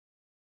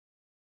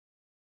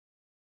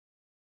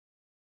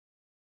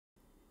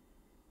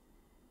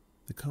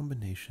The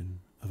combination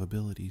of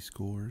ability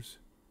scores,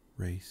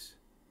 race,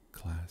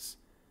 class,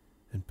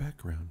 and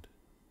background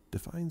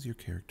defines your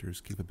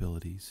character's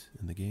capabilities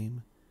in the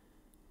game,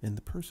 and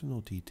the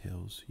personal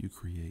details you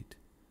create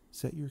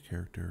set your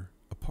character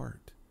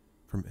apart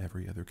from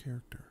every other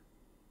character.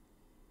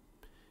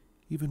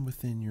 Even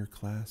within your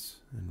class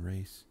and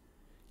race,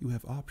 you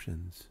have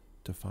options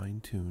to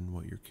fine-tune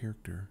what your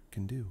character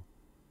can do.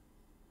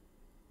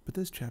 But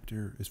this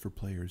chapter is for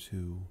players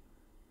who,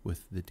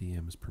 with the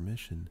DM's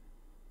permission,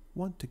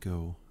 want to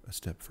go a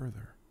step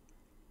further.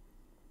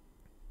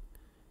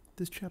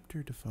 This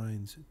chapter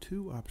defines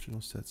two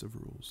optional sets of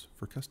rules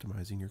for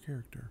customizing your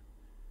character: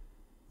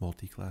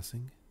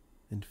 multiclassing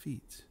and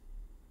feats.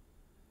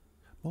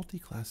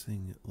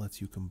 Multiclassing lets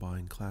you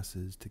combine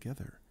classes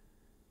together,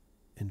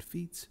 and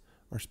feats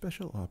are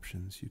special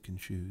options you can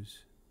choose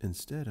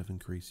instead of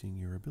increasing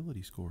your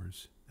ability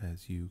scores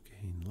as you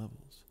gain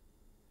levels.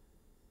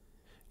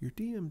 Your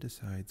DM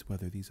decides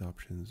whether these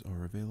options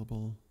are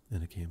available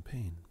in a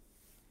campaign.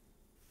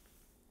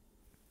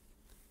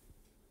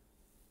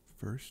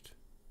 First,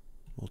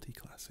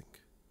 multiclassing.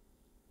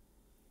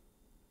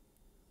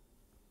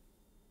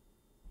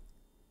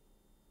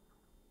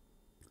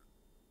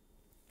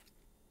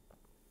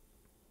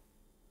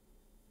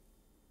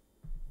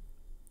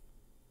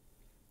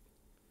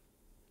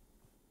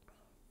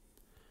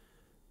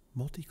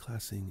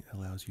 Multiclassing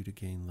allows you to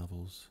gain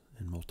levels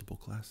in multiple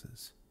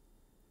classes.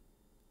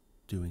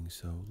 Doing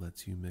so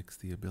lets you mix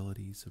the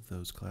abilities of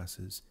those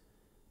classes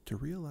to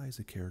realize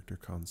a character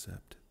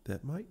concept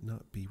that might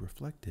not be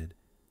reflected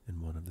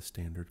in one of the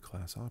standard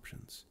class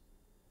options.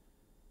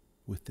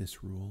 With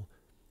this rule,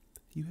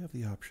 you have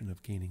the option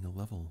of gaining a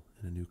level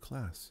in a new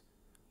class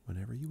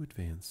whenever you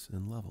advance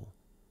in level,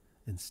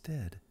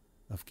 instead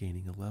of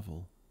gaining a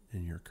level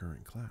in your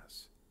current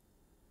class.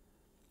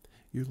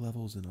 Your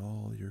levels in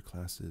all your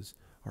classes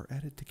are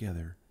added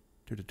together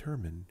to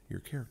determine your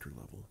character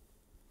level.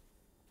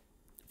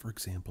 For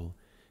example,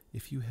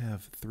 if you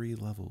have 3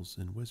 levels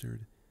in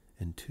Wizard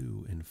and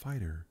 2 in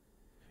Fighter,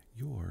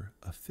 you're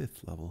a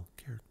 5th level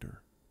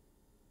character.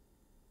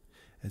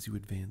 As you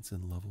advance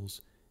in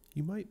levels,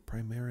 you might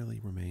primarily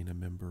remain a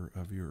member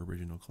of your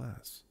original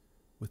class,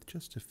 with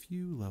just a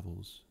few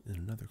levels in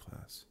another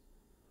class.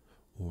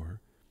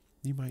 Or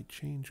you might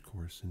change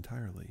course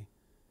entirely,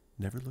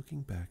 never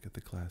looking back at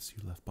the class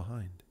you left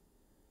behind.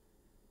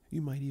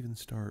 You might even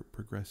start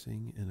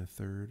progressing in a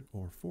 3rd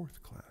or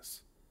 4th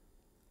class.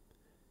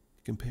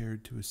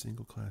 Compared to a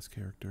single class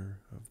character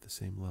of the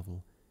same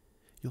level,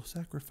 you'll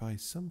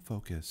sacrifice some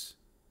focus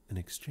in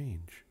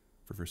exchange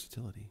for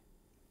versatility.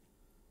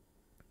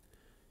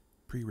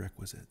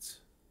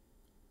 Prerequisites.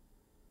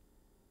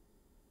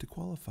 To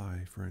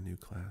qualify for a new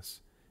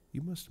class,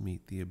 you must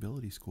meet the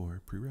ability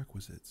score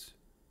prerequisites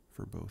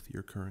for both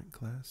your current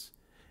class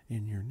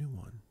and your new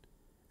one,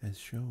 as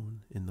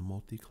shown in the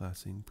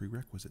multi-classing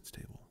prerequisites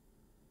table.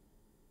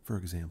 For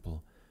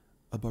example,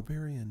 a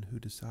barbarian who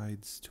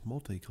decides to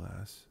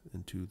multi-class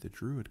into the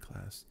druid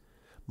class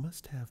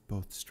must have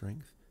both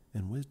strength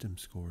and wisdom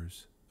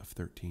scores of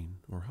 13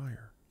 or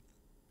higher.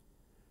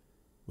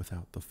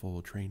 Without the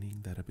full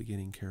training that a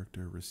beginning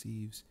character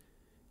receives,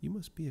 you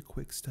must be a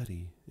quick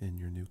study in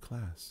your new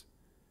class,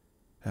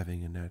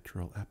 having a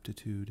natural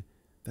aptitude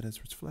that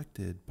is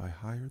reflected by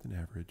higher than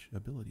average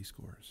ability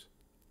scores.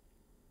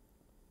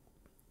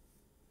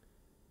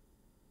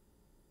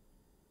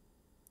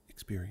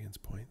 Experience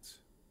points.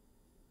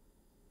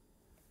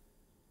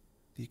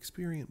 The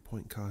experience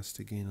point cost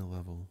to gain a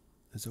level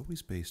is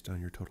always based on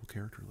your total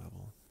character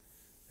level,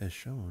 as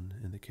shown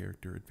in the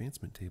character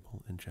advancement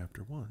table in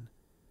Chapter 1,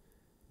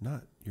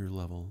 not your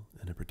level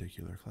in a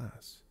particular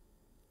class.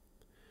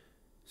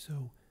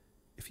 So,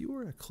 if you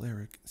are a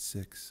Cleric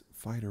 6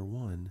 Fighter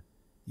 1,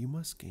 you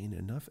must gain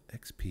enough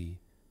XP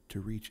to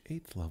reach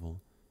 8th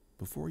level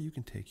before you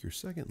can take your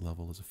 2nd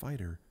level as a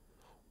fighter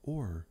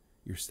or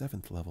your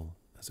 7th level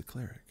as a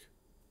Cleric.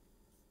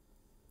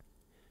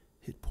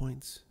 Hit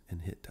points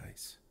and hit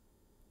dice.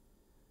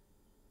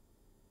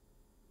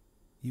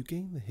 You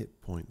gain the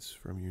hit points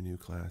from your new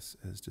class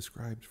as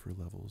described for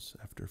levels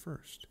after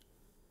first.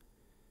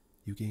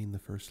 You gain the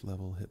first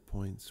level hit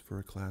points for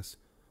a class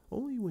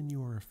only when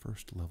you are a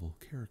first level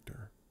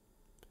character.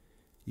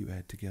 You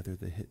add together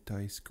the hit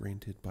dice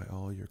granted by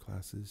all your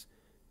classes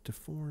to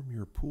form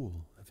your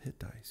pool of hit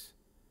dice.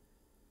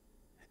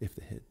 If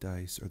the hit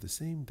dice are the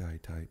same die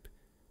type,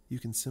 you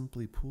can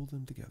simply pool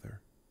them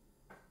together.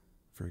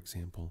 For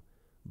example,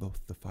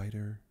 both the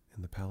fighter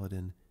and the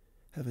paladin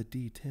have a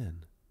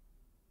D10.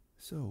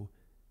 So,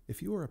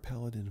 if you are a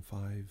paladin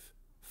 5,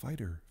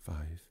 fighter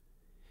 5,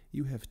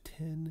 you have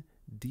 10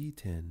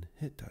 D10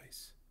 hit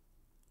dice.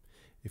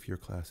 If your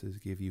classes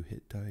give you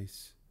hit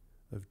dice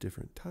of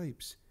different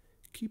types,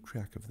 keep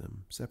track of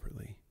them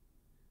separately.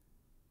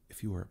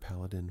 If you are a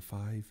paladin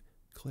 5,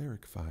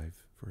 cleric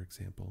 5, for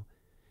example,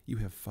 you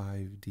have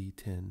 5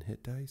 D10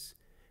 hit dice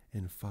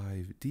and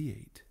 5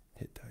 D8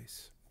 hit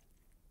dice.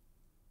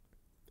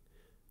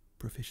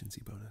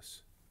 Proficiency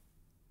bonus.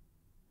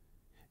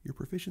 Your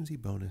proficiency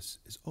bonus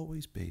is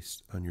always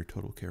based on your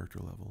total character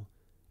level,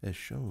 as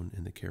shown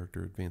in the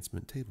character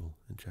advancement table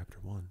in Chapter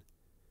 1,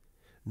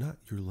 not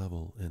your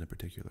level in a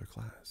particular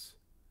class.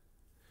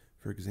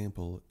 For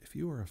example, if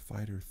you are a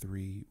Fighter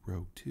 3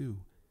 Rogue 2,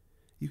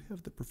 you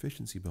have the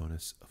proficiency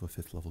bonus of a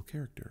 5th level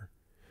character,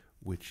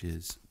 which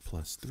is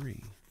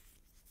 +3.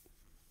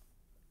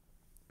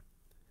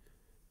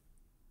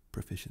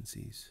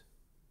 Proficiencies.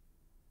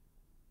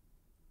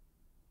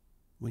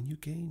 When you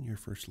gain your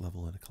first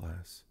level in a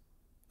class,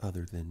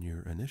 other than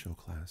your initial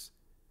class,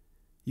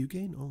 you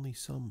gain only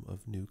some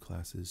of new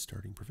classes'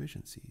 starting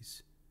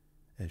proficiencies,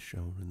 as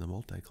shown in the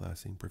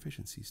multi-classing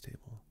proficiencies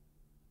table.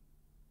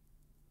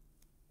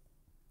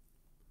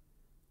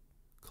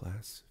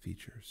 Class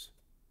features.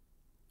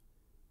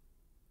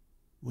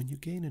 When you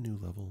gain a new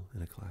level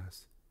in a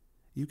class,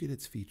 you get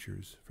its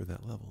features for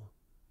that level.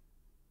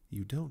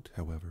 You don't,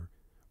 however,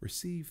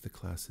 receive the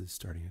class's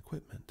starting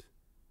equipment,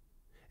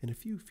 and a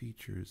few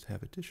features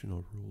have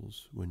additional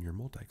rules when you're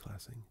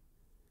multi-classing.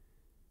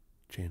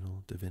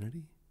 Channel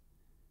Divinity,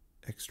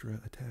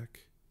 Extra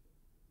Attack,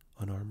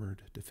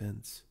 Unarmored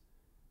Defense,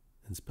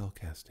 and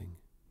Spellcasting.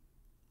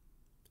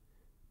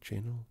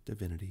 Channel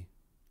Divinity.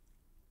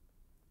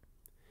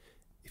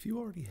 If you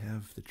already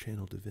have the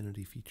Channel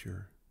Divinity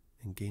feature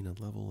and gain a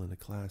level in a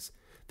class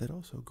that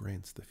also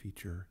grants the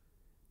feature,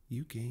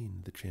 you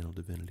gain the Channel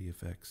Divinity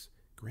effects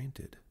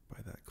granted by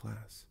that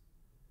class.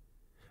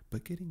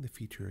 But getting the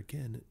feature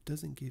again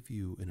doesn't give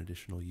you an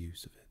additional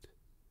use of it.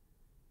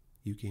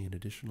 You gain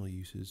additional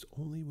uses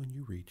only when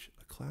you reach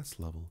a class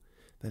level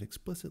that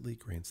explicitly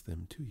grants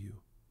them to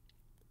you.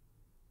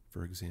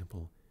 For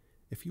example,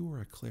 if you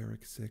are a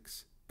Cleric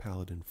 6,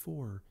 Paladin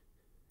 4,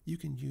 you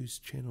can use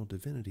Channel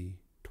Divinity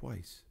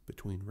twice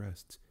between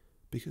rests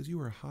because you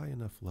are a high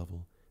enough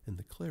level in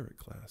the Cleric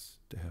class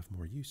to have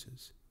more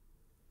uses.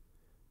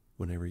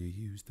 Whenever you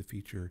use the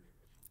feature,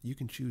 you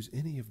can choose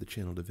any of the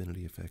Channel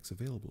Divinity effects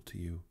available to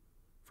you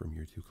from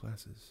your two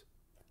classes.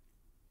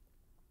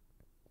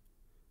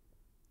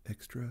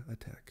 Extra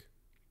Attack.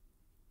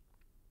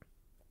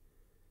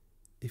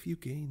 If you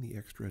gain the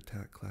Extra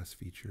Attack class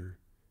feature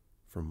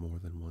from more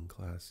than one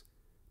class,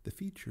 the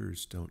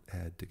features don't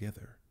add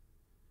together.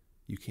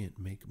 You can't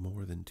make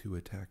more than 2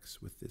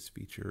 attacks with this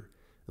feature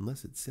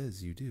unless it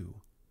says you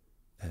do,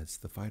 as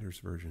the fighter's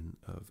version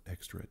of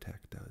Extra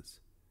Attack does.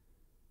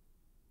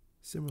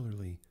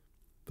 Similarly,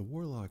 the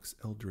Warlock's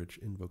Eldritch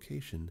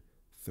Invocation,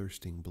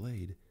 Thirsting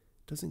Blade,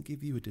 doesn't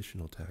give you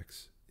additional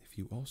attacks if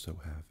you also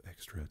have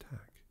Extra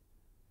Attack.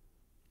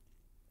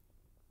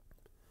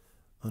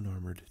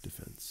 Unarmored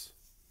Defense.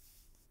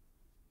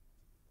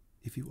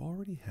 If you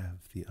already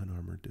have the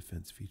Unarmored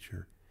Defense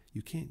feature,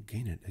 you can't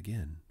gain it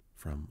again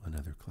from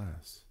another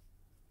class.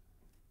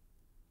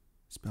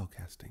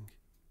 Spellcasting.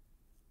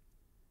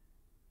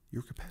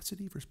 Your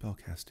capacity for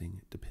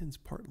spellcasting depends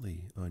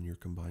partly on your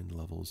combined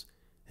levels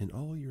in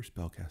all your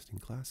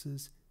spellcasting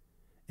classes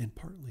and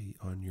partly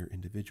on your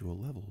individual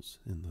levels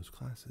in those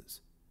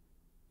classes.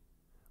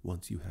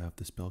 Once you have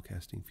the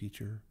spellcasting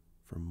feature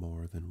from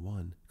more than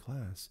one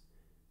class,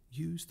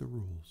 use the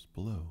rules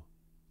below.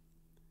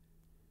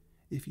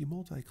 If you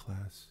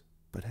multi-class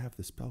but have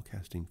the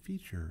spellcasting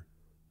feature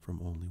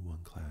from only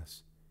one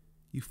class,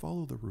 you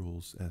follow the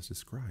rules as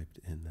described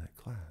in that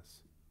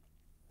class.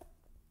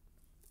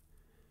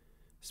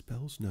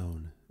 Spells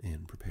known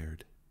and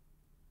prepared.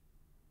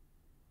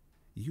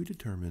 You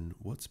determine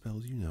what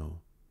spells you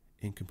know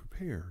and can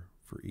prepare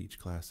for each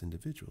class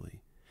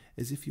individually,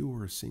 as if you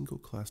were a single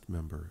class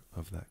member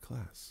of that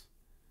class.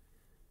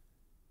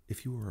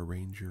 If you are a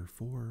Ranger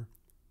 4,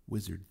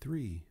 Wizard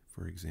 3,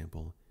 for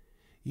example,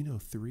 you know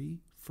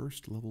 3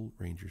 first-level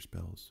Ranger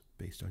spells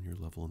based on your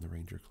level in the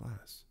Ranger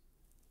class.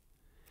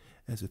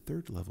 As a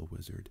third-level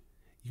wizard,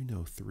 you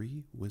know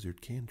 3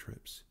 wizard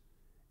cantrips,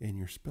 and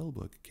your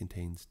spellbook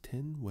contains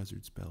 10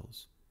 wizard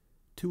spells,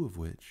 2 of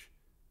which,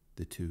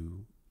 the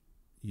 2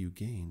 you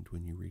gained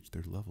when you reach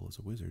third level as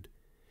a wizard,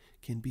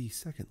 can be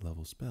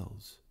second-level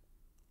spells.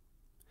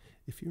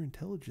 If your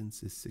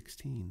intelligence is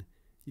 16,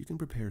 you can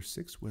prepare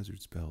 6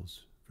 wizard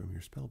spells from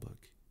your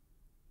spellbook.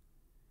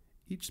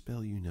 Each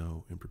spell you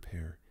know and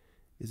prepare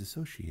is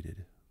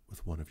associated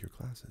with one of your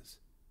classes,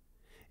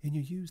 and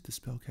you use the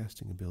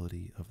spellcasting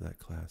ability of that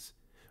class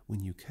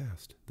when you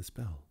cast the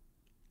spell.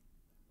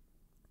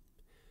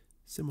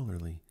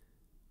 Similarly,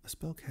 a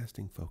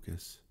spellcasting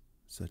focus,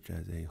 such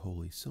as a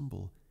holy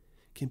symbol,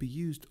 can be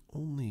used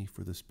only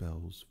for the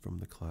spells from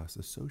the class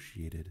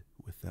associated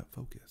with that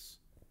focus.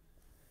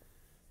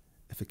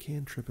 If a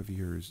cantrip of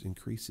yours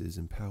increases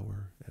in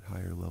power at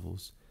higher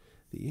levels,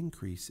 the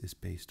increase is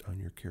based on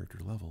your character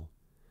level,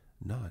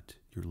 not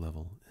your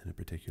level in a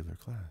particular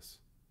class.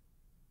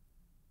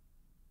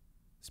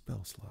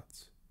 Spell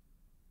slots.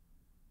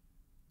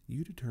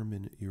 You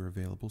determine your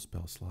available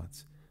spell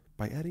slots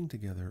by adding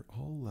together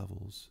all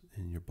levels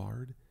in your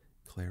Bard,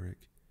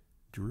 Cleric,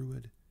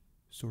 Druid,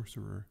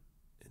 Sorcerer,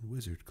 and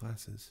Wizard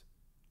classes.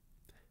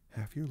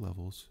 Half your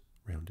levels,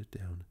 rounded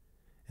down,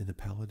 in the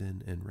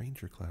Paladin and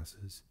Ranger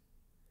classes,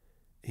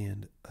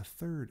 and a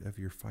third of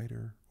your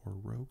Fighter or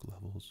Rogue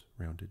levels,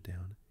 rounded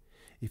down,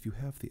 if you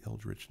have the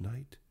Eldritch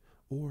Knight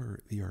or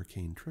the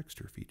Arcane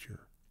Trickster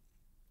feature.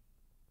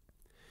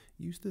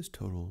 Use this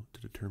total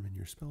to determine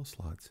your spell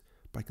slots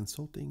by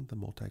consulting the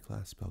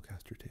multi-class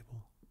spellcaster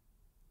table.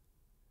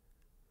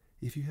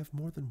 If you have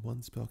more than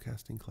one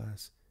spellcasting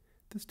class,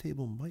 this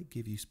table might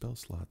give you spell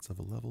slots of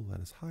a level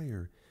that is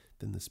higher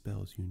than the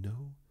spells you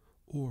know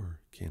or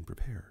can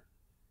prepare.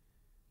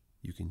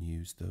 You can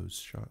use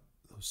those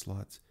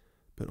slots,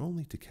 but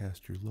only to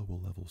cast your lower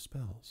level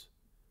spells.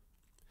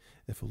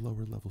 If a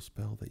lower level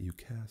spell that you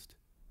cast,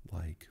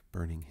 like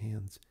Burning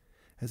Hands,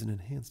 has an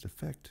enhanced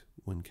effect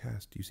when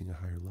cast using a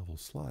higher level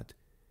slot,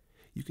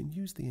 you can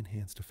use the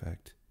enhanced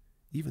effect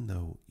even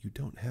though you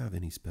don't have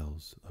any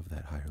spells of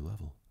that higher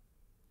level.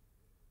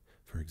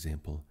 For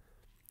example,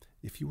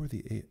 if you are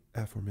the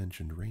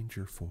aforementioned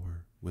Ranger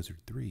 4, Wizard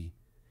 3,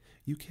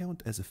 you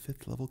count as a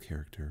 5th level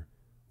character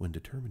when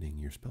determining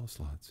your spell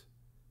slots.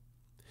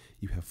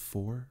 You have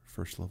 4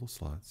 first level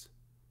slots,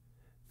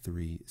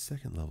 3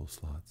 second level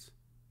slots,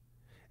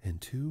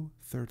 and 2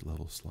 third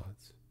level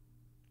slots.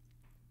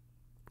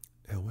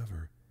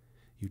 However,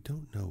 you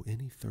don't know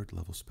any 3rd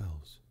level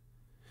spells,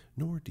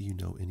 nor do you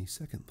know any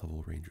 2nd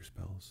level Ranger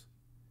spells.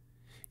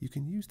 You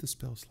can use the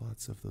spell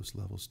slots of those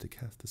levels to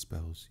cast the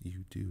spells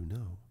you do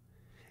know,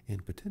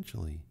 and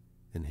potentially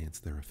enhance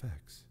their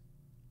effects.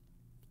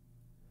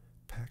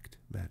 Pact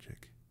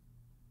Magic.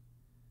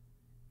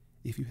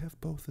 If you have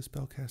both the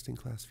spellcasting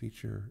class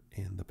feature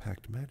and the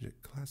Pact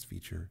Magic class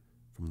feature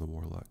from the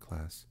Warlock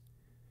class,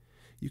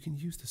 you can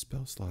use the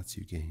spell slots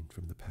you gain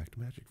from the Pact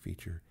Magic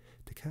feature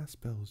to cast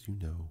spells you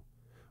know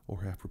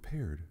or have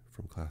prepared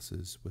from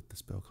classes with the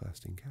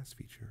spellcasting class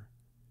feature.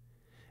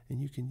 And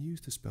you can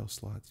use the spell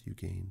slots you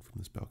gain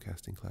from the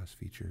spellcasting class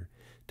feature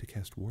to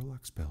cast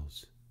Warlock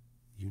spells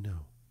you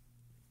know.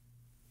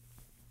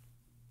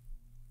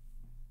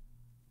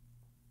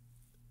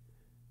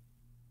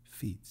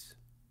 Feats.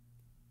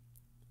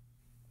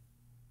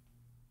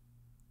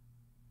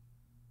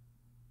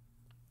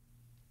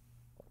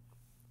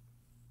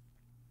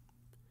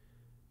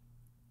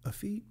 A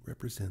feat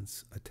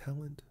represents a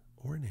talent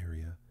or an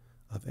area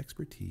of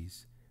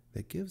expertise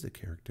that gives a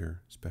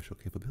character special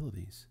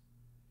capabilities.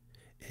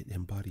 It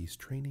embodies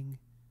training,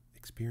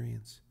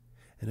 experience,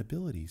 and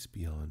abilities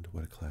beyond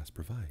what a class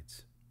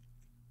provides.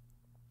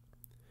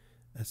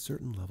 At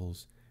certain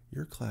levels,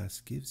 your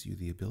class gives you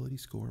the ability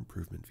score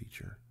improvement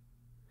feature.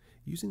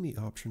 Using the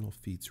optional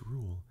feats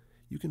rule,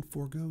 you can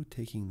forego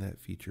taking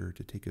that feature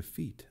to take a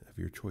feat of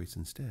your choice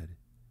instead.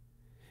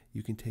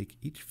 You can take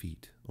each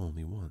feat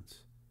only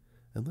once,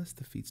 unless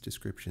the feat's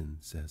description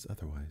says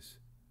otherwise.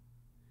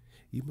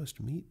 You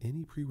must meet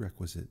any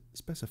prerequisite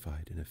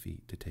specified in a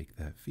feat to take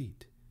that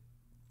feat.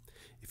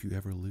 If you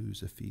ever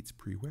lose a feat's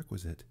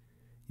prerequisite,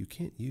 you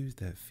can't use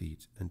that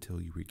feat until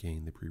you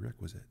regain the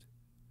prerequisite.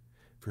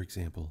 For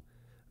example,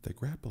 the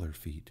Grappler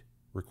feat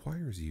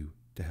requires you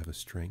to have a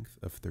strength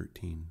of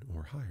 13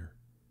 or higher.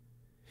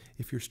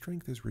 If your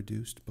strength is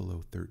reduced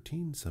below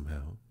 13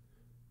 somehow,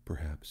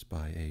 perhaps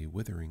by a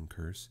withering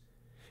curse,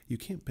 you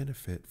can't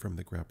benefit from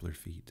the Grappler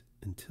feat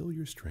until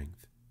your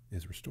strength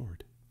is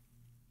restored.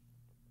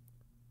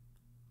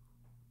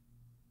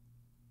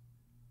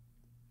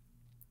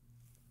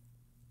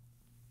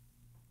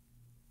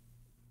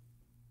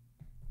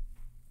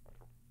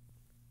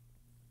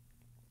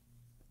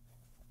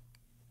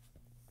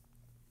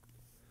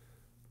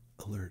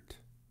 Alert.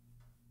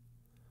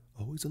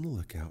 Always on the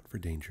lookout for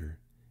danger,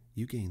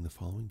 you gain the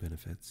following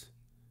benefits.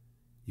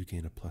 You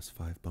gain a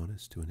 +5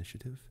 bonus to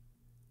initiative.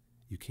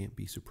 You can't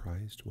be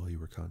surprised while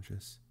you are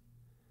conscious.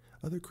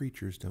 Other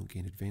creatures don't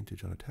gain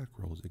advantage on attack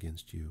rolls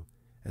against you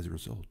as a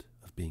result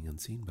of being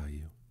unseen by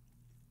you.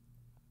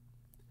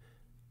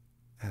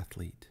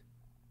 Athlete.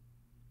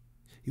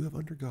 You have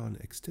undergone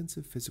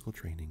extensive physical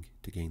training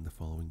to gain the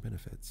following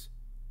benefits.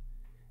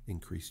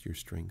 Increase your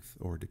strength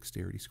or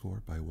dexterity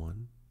score by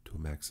 1 to a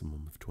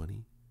maximum of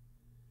 20.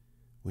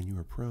 When you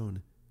are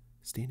prone,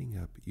 standing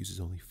up uses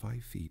only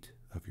 5 feet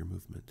of your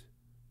movement.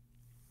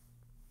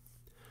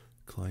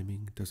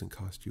 Climbing doesn't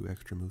cost you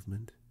extra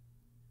movement.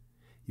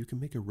 You can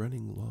make a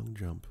running long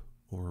jump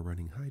or a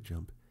running high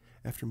jump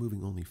after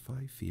moving only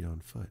 5 feet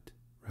on foot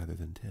rather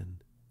than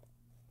 10.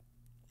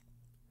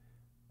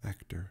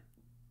 Actor.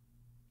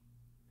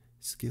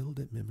 Skilled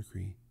at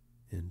mimicry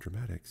and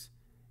dramatics,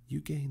 you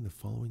gain the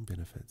following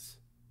benefits.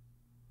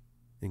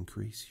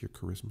 Increase your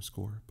charisma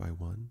score by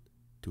 1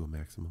 to a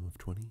maximum of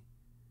 20.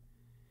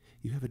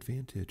 You have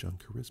advantage on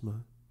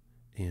charisma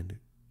and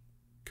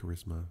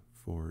charisma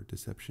for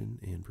deception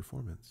and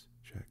performance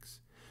checks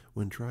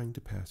when trying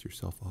to pass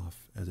yourself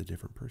off as a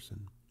different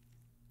person.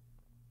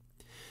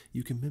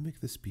 You can mimic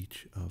the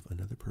speech of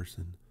another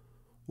person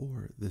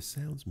or the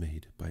sounds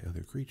made by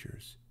other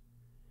creatures.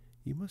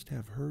 You must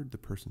have heard the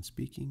person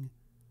speaking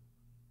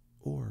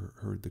or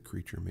heard the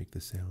creature make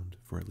the sound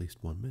for at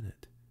least 1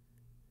 minute.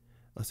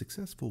 A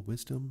successful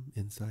wisdom,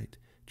 insight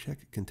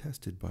check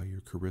contested by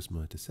your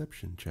charisma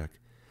deception check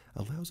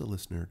allows a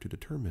listener to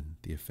determine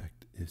the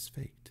effect is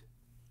faked.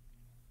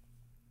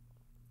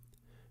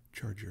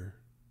 Charger.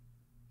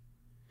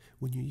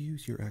 When you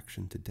use your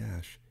action to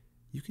dash,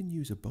 You can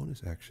use a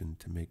bonus action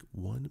to make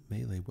one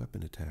melee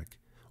weapon attack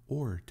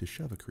or to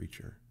shove a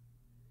creature.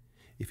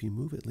 If you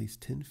move at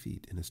least 10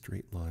 feet in a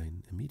straight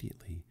line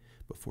immediately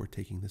before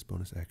taking this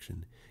bonus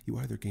action, you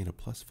either gain a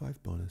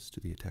 +5 bonus to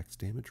the attack's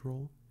damage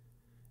roll,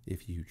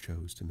 if you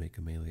chose to make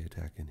a melee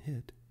attack and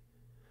hit,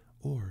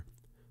 or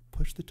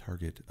push the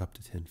target up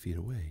to 10 feet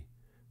away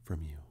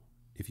from you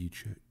if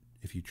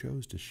you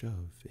chose to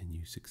shove and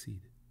you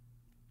succeed.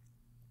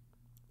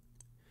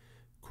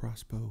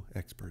 Crossbow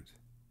Expert.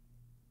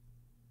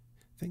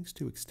 Thanks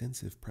to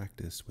extensive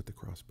practice with the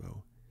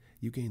crossbow,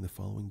 you gain the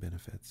following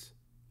benefits.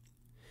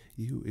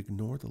 You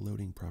ignore the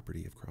loading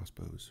property of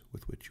crossbows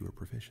with which you are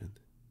proficient.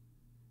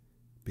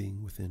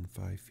 Being within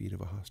 5 feet of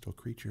a hostile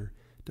creature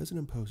doesn't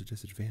impose a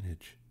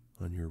disadvantage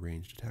on your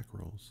ranged attack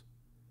rolls.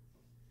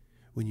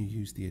 When you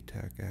use the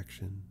attack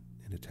action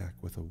and attack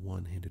with a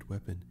one-handed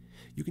weapon,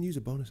 you can use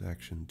a bonus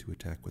action to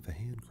attack with a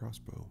hand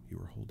crossbow you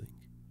are holding.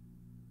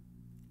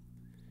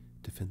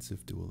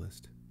 Defensive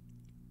Duelist.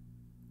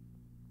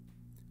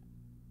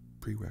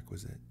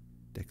 Prerequisite: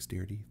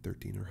 Dexterity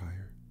 13 or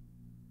higher.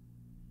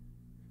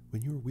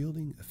 When you are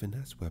wielding a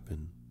finesse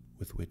weapon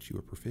with which you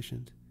are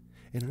proficient,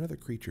 and another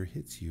creature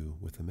hits you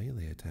with a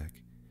melee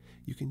attack,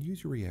 you can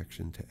use your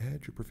reaction to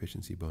add your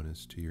proficiency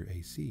bonus to your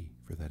AC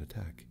for that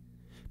attack,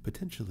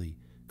 potentially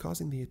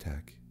causing the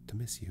attack to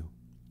miss you.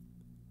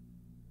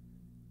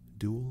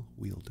 Dual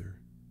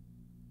Wielder.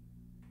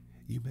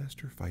 You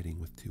master fighting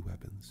with 2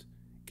 weapons,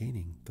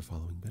 gaining the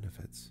following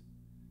benefits.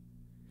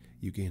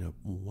 You gain a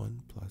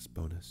 1+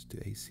 bonus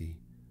to AC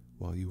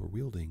while you are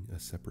wielding a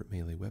separate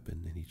melee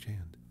weapon in each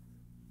hand.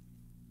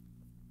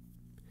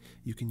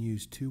 You can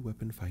use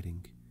 2-weapon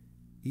fighting,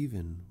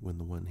 even when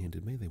the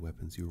one-handed melee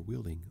weapons you are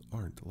wielding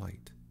aren't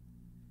light.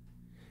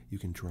 You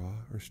can draw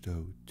or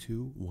stow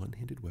 2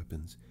 one-handed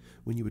weapons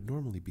when you would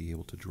normally be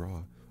able to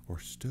draw or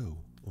stow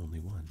only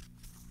one.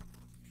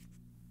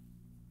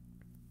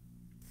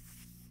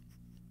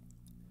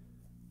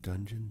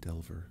 Dungeon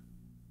Delver.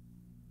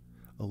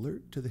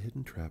 Alert to the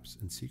hidden traps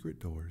and secret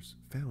doors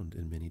found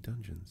in many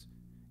dungeons.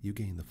 You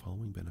gain the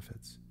following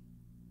benefits.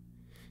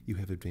 You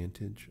have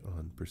advantage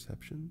on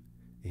perception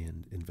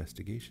and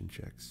investigation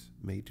checks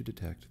made to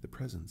detect the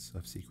presence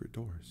of secret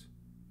doors.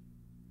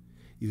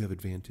 You have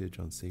advantage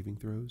on saving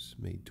throws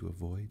made to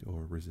avoid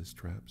or resist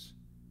traps.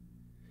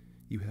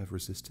 You have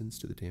resistance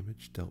to the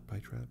damage dealt by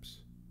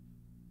traps.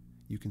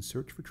 You can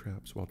search for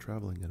traps while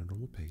traveling at a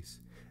normal pace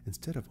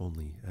instead of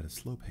only at a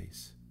slow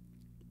pace.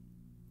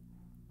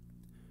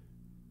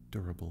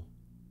 Durable.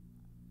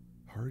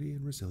 Hardy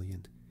and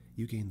resilient,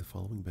 you gain the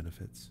following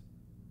benefits.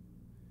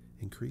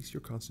 Increase your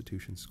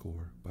constitution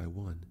score by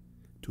 1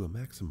 to a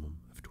maximum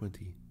of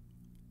 20.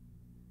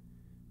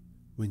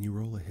 When you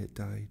roll a hit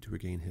die to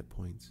regain hit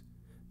points,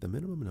 the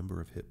minimum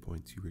number of hit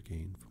points you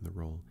regain from the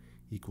roll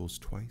equals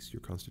twice your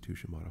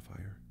constitution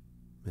modifier,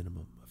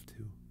 minimum of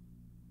 2.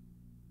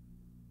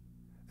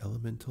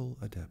 Elemental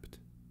Adept.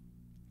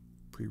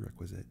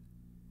 Prerequisite: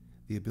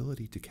 the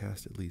ability to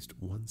cast at least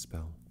one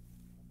spell.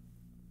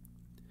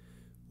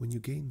 When you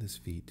gain this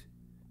feat,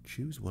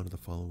 choose one of the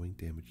following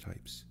damage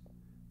types: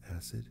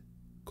 acid,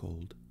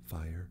 cold,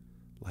 fire,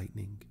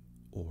 lightning,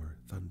 or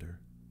thunder.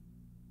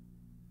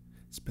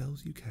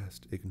 Spells you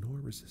cast ignore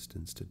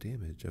resistance to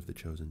damage of the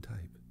chosen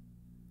type.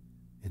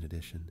 In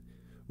addition,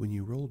 when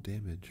you roll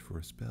damage for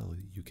a spell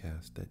you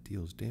cast that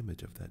deals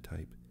damage of that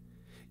type,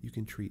 you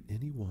can treat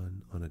any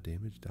one on a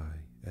damage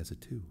die as a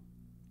 2.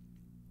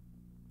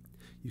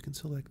 You can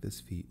select this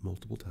feat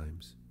multiple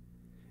times.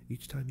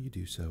 Each time you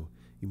do so,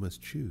 you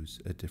must choose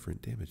a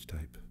different damage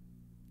type.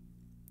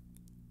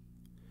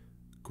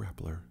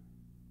 Grappler.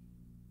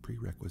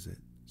 Prerequisite: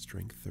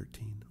 Strength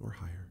 13 or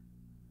higher.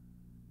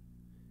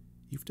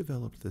 You've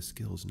developed the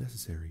skills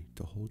necessary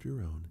to hold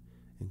your own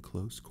in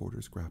close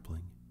quarters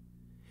grappling.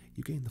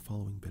 You gain the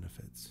following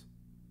benefits.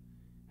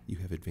 You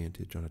have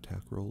advantage on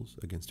attack rolls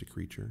against a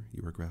creature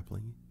you are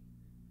grappling.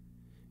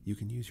 You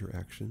can use your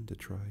action to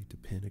try to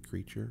pin a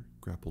creature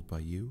grappled by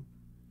you.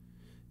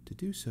 To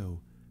do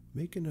so,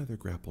 make another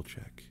grapple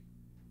check.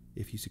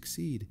 If you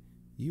succeed,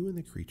 you and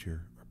the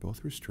creature are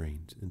both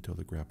restrained until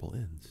the grapple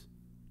ends.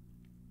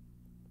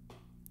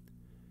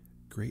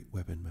 Great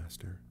Weapon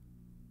Master.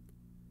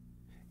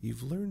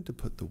 You've learned to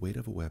put the weight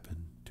of a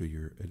weapon to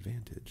your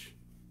advantage,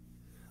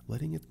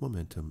 letting its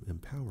momentum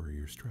empower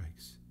your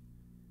strikes.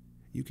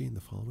 You gain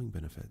the following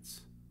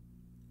benefits.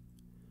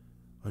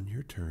 On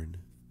your turn,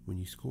 when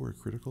you score a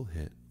critical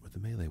hit with a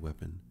melee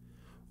weapon,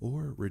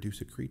 or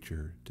reduce a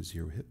creature to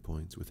 0 hit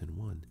points within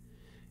 1,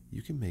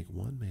 you can make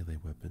one melee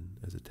weapon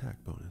as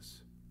attack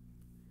bonus.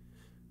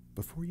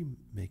 Before you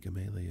make a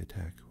melee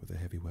attack with a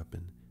heavy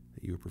weapon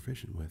that you are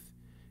proficient with,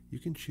 you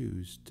can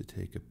choose to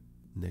take a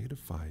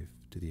 -5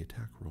 to the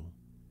attack roll.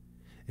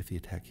 If the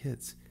attack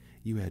hits,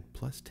 you add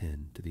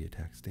 +10 to the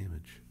attack's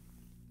damage.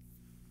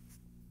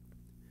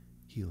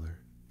 Healer.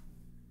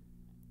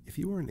 If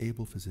you are an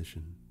able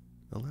physician,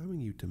 allowing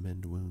you to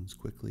mend wounds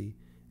quickly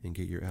and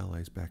get your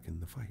allies back in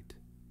the fight,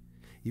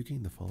 you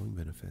gain the following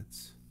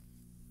benefits.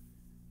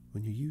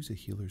 When you use a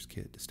healer's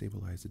kit to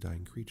stabilize a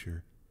dying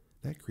creature,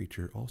 that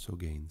creature also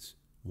gains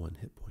 1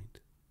 hit point.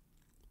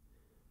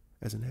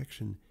 As an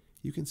action,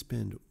 you can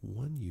spend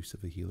 1 use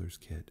of a healer's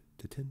kit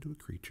to tend to a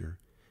creature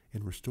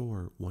and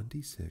restore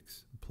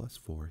 1d6 plus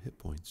 4 hit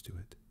points to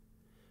it,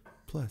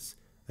 plus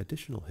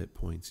additional hit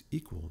points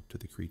equal to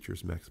the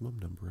creature's maximum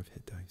number of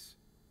hit dice.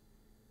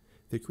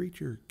 The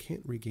creature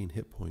can't regain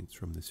hit points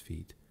from this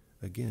feat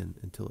again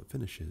until it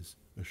finishes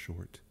a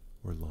short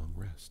or long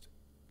rest.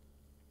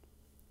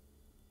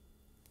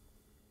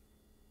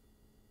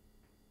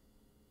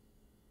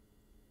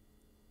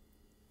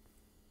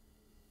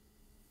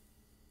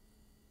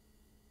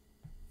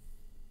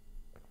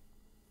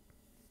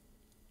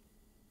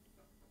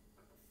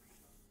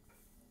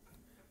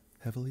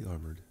 Heavily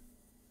armored.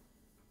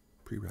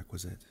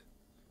 Prerequisite: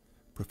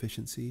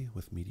 proficiency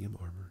with medium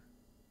armor.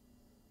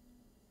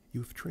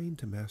 You have trained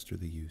to master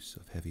the use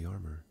of heavy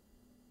armor,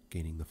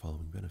 gaining the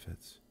following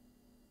benefits.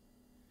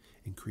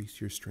 Increase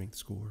your strength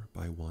score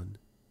by 1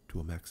 to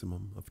a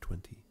maximum of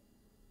 20.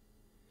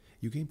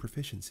 You gain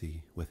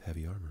proficiency with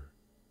heavy armor.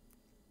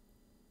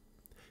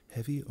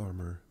 Heavy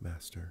armor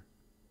master.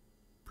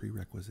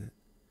 Prerequisite: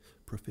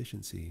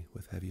 proficiency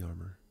with heavy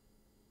armor.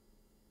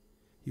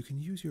 You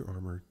can use your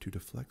armor to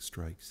deflect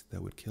strikes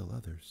that would kill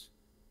others.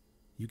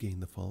 You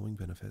gain the following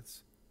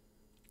benefits.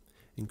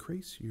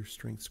 Increase your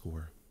strength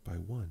score by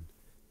 1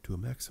 to a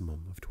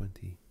maximum of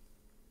 20.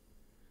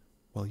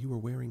 While you are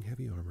wearing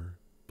heavy armor,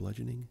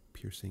 bludgeoning,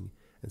 piercing,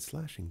 and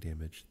slashing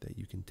damage that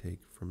you can take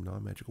from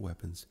non-magical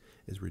weapons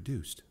is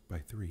reduced by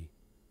 3.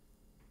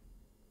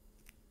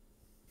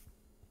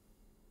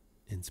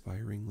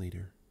 Inspiring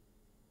leader.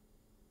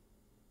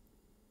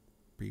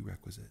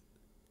 Prerequisite: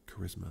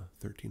 charisma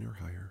 13 or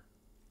higher.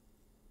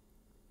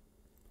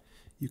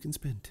 You can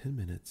spend 10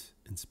 minutes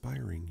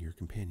inspiring your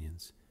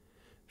companions,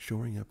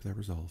 shoring up their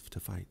resolve to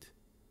fight.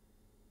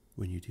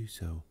 When you do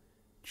so,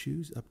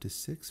 choose up to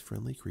 6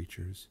 friendly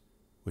creatures,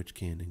 which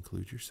can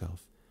include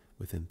yourself,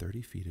 within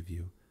 30 feet of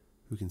you,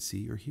 who can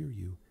see or hear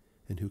you,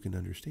 and who can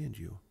understand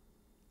you.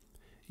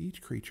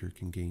 Each creature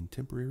can gain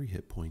temporary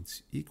hit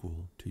points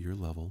equal to your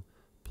level,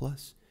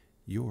 plus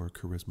your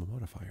charisma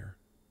modifier.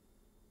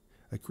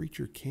 A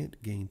creature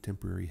can't gain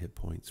temporary hit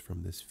points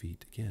from this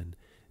feat again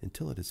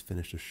until it has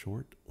finished a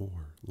short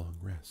or long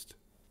rest.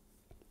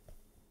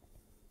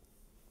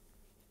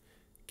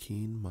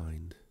 Keen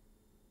mind.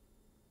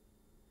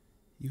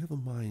 You have a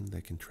mind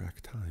that can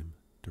track time,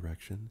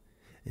 direction,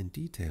 and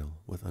detail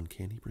with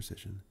uncanny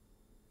precision.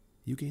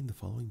 You gain the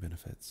following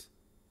benefits.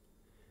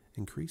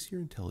 Increase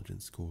your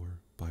intelligence score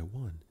by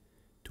 1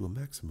 to a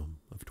maximum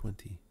of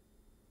 20.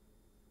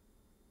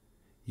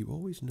 You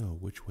always know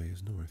which way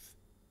is north.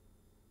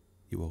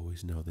 You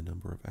always know the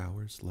number of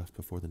hours left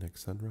before the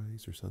next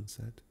sunrise or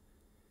sunset.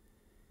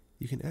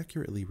 You can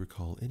accurately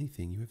recall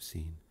anything you have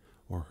seen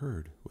or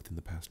heard within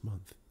the past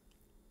month.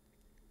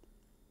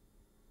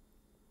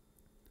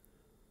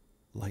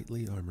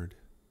 Lightly armored.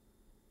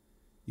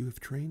 You have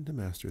trained to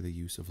master the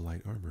use of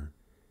light armor,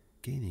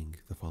 gaining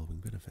the following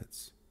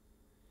benefits.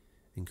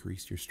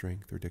 Increase your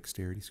strength or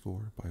dexterity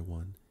score by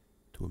 1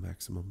 to a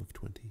maximum of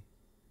 20.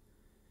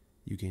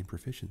 You gain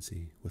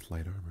proficiency with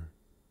light armor.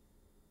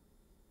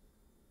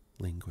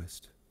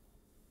 Linguist.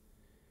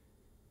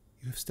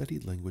 You have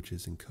studied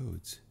languages and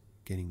codes,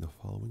 gaining the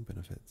following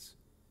benefits.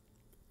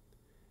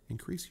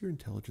 Increase your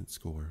intelligence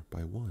score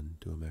by 1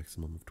 to a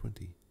maximum of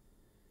 20.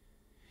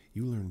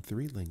 You learn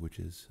 3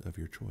 languages of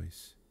your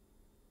choice.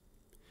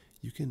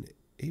 You can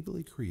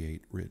ably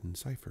create written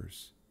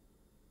ciphers.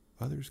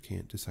 Others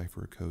can't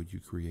decipher a code you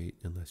create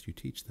unless you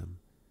teach them.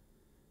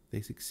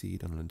 They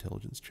succeed on an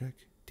intelligence check,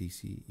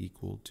 DC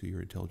equal to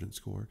your intelligence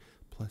score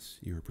plus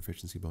your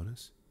proficiency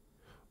bonus,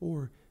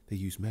 or they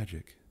use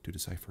magic to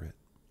decipher it.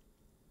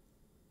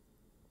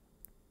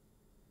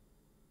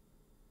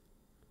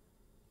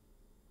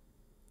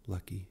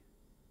 Lucky.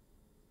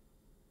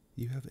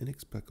 You have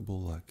inexplicable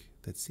luck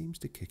that seems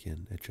to kick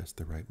in at just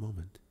the right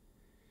moment.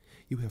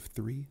 You have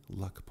 3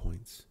 luck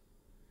points.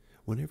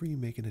 Whenever you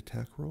make an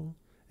attack roll,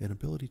 an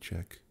ability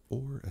check,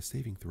 or a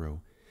saving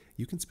throw,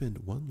 you can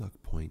spend 1 luck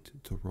point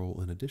to roll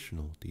an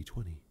additional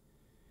d20.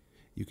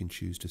 You can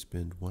choose to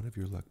spend 1 of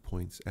your luck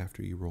points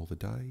after you roll the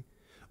die,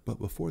 but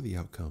before the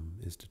outcome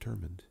is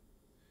determined.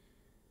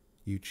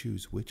 You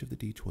choose which of the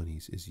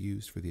d20s is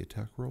used for the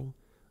attack roll,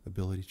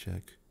 ability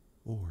check,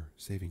 or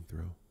saving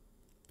throw.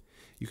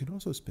 You can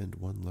also spend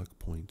 1 luck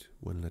point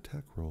when an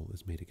attack roll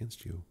is made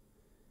against you.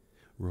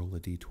 Roll a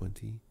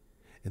d20,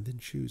 and then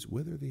choose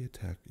whether the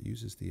attack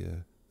uses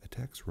the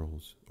attack's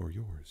rolls or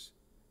yours.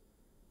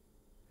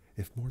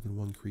 If more than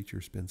 1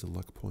 creature spends a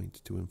luck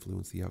point to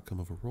influence the outcome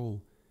of a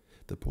roll,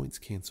 the points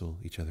cancel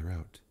each other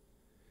out.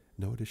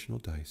 No additional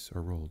dice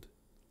are rolled.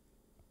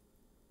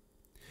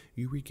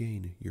 You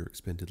regain your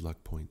expended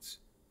luck points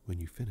when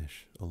you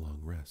finish a long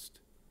rest.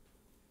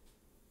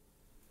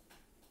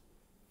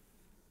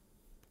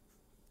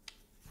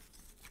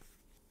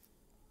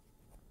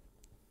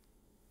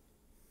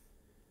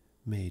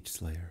 Mage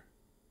Slayer.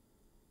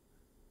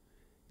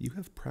 You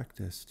have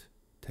practiced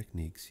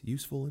techniques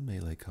useful in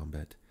melee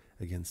combat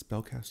against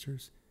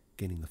spellcasters,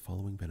 gaining the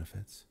following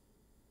benefits.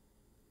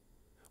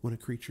 When a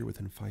creature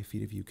within 5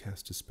 feet of you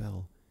casts a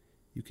spell,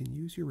 you can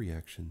use your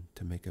reaction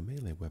to make a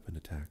melee weapon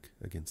attack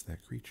against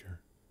that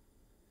creature.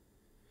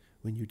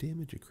 When you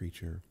damage a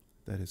creature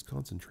that is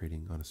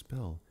concentrating on a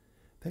spell,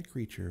 that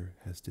creature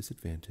has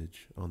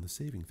disadvantage on the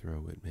saving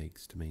throw it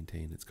makes to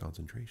maintain its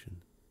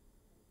concentration.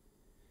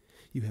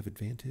 You have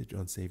advantage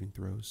on saving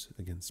throws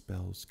against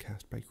spells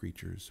cast by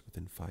creatures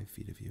within 5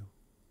 feet of you.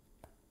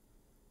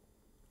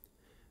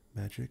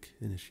 Magic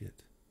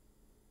Initiate.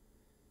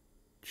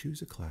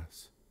 Choose a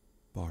class: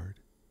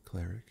 Bard,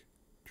 Cleric,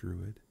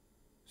 Druid,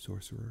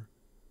 Sorcerer,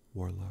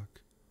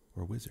 Warlock,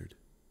 or Wizard.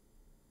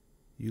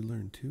 You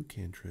learn 2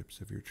 cantrips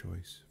of your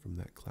choice from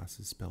that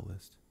class's spell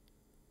list.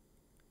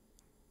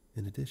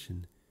 In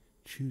addition,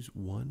 choose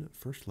 1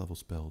 first-level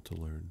spell to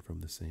learn from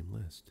the same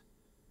list.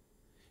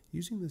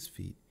 Using this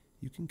feat,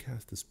 you can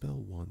cast the spell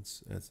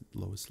once at its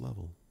lowest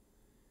level.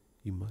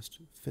 You must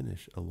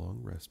finish a long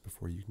rest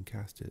before you can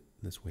cast it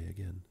this way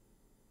again.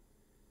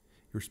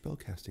 Your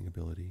spellcasting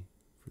ability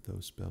for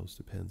those spells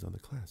depends on the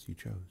class you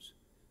chose: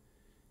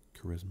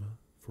 Charisma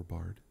for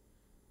Bard,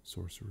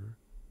 Sorcerer,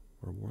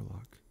 or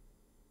Warlock,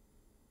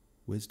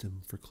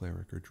 Wisdom for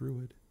Cleric or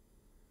Druid,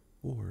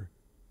 or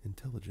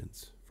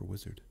Intelligence for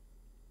Wizard.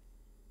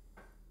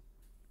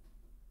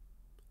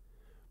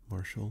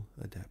 Martial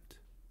Adept.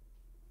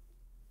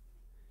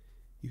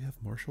 You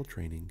have martial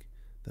training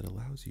that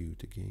allows you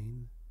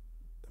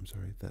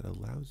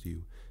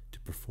to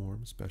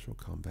perform special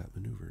combat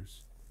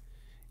maneuvers.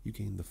 You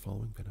gain the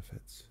following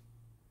benefits.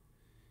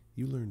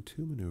 You learn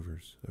 2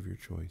 maneuvers of your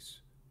choice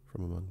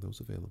from among those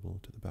available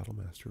to the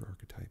Battlemaster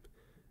archetype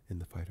in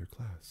the fighter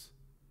class.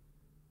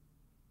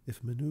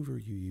 If a maneuver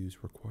you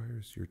use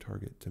requires your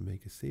target to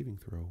make a saving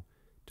throw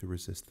to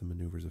resist the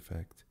maneuver's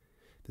effect,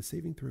 the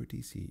saving throw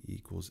DC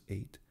equals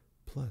 8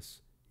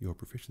 plus your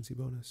proficiency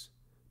bonus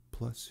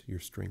plus your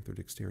strength or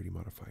dexterity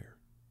modifier,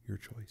 your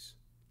choice.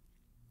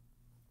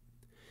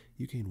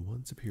 You gain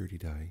 1 superiority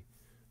die,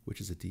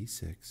 which is a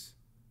D6.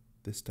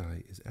 This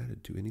die is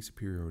added to any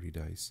superiority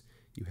dice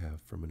you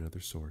have from another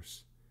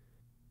source.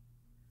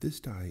 This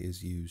die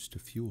is used to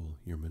fuel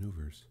your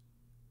maneuvers.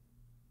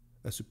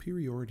 A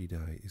superiority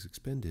die is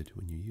expended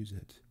when you use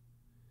it.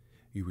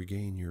 You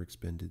regain your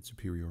expended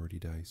superiority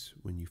dice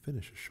when you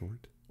finish a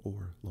short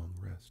or long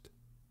rest.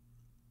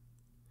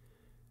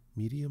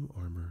 Medium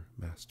Armor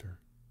Master.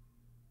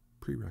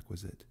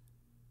 Prerequisite: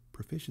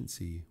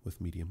 proficiency with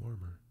medium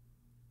armor.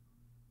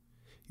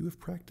 You have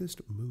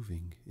practiced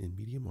moving in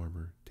medium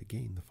armor to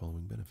gain the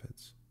following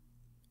benefits.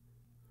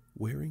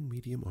 Wearing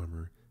medium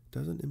armor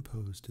doesn't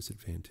impose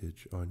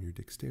disadvantage on your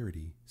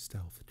dexterity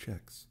stealth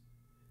checks.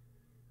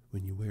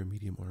 When you wear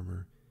medium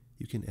armor,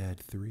 you can add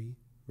 3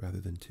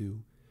 rather than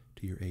 2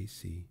 to your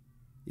AC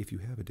if you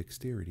have a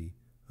dexterity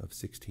of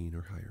 16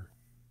 or higher.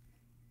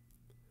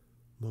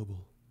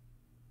 Mobile.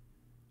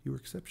 You are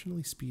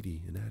exceptionally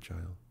speedy and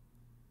agile.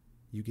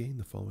 You gain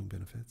the following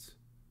benefits.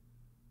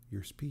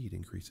 Your speed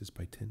increases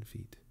by 10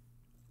 feet.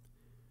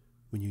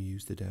 When you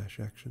use the dash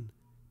action,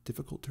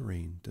 difficult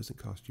terrain doesn't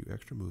cost you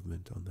extra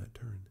movement on that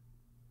turn.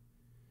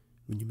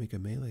 When you make a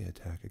melee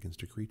attack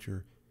against a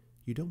creature,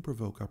 you don't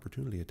provoke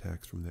opportunity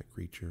attacks from that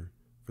creature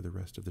for the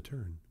rest of the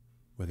turn,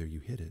 whether you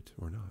hit it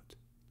or not.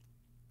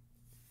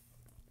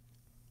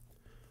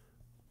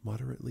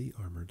 Moderately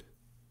armored.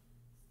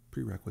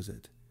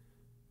 Prerequisite: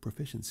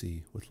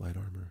 proficiency with light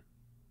armor.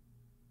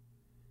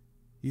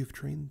 You have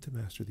trained to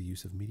master the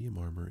use of medium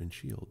armor and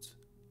shields,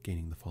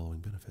 gaining the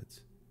following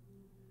benefits.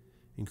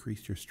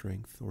 Increase your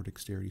strength or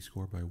dexterity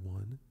score by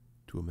 1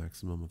 to a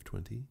maximum of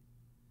 20.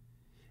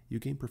 You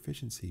gain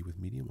proficiency with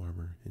medium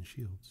armor and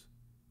shields.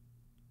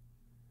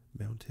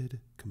 Mounted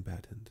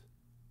Combatant.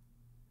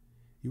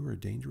 You are a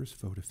dangerous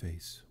foe to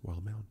face while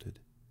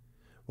mounted.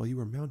 While you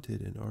are mounted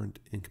and aren't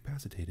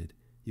incapacitated,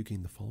 you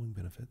gain the following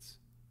benefits.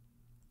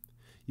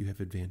 You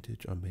have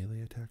advantage on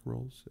melee attack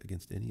rolls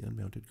against any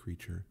unmounted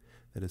creature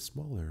that is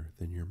smaller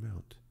than your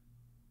mount.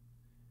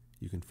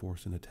 You can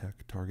force an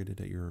attack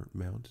targeted at your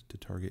mount to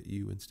target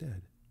you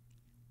instead.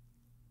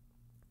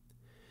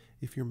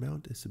 If your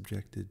mount is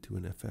subjected to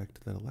an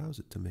effect that allows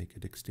it to make a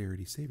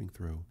dexterity saving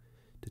throw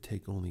to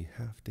take only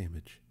half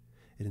damage,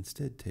 it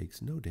instead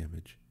takes no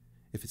damage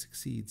if it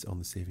succeeds on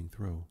the saving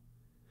throw,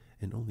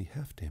 and only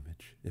half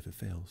damage if it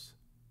fails.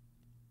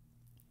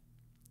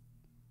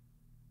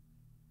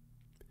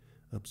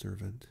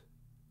 Observant.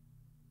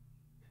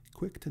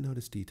 Quick to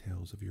notice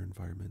details of your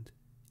environment,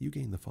 you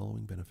gain the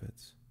following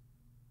benefits.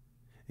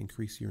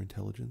 Increase your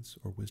intelligence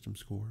or wisdom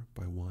score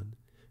by 1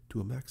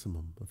 to a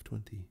maximum of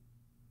 20.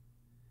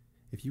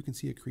 If you can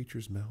see a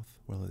creature's mouth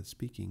while it is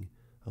speaking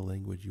a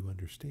language you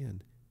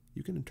understand,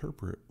 you can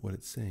interpret what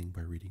it's saying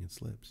by reading its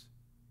lips.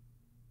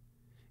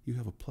 You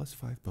have a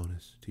 +5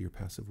 bonus to your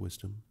passive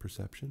wisdom,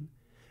 perception,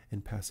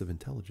 and passive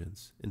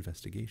intelligence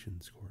investigation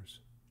scores.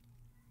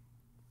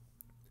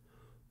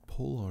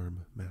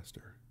 Polearm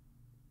Master.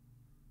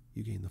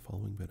 You gain the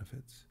following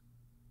benefits.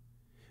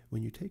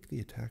 When you take the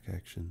attack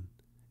action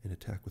and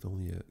attack with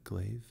only a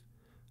glaive,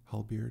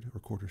 halberd, or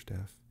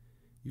quarterstaff,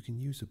 you can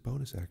use a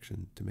bonus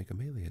action to make a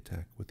melee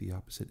attack with the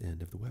opposite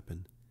end of the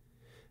weapon.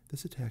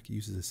 This attack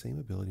uses the same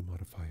ability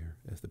modifier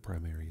as the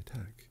primary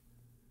attack.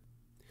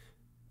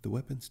 The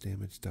weapon's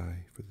damage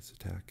die for this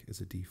attack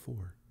is a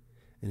d4,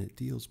 and it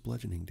deals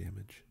bludgeoning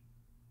damage.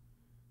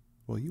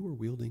 While you are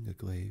wielding a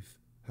glaive,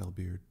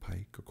 halberd,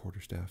 pike, or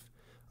quarterstaff,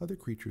 other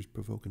creatures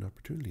provoke an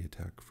opportunity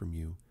attack from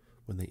you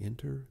when they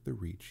enter the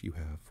reach you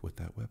have with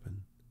that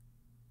weapon.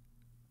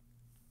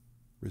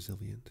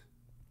 Resilient.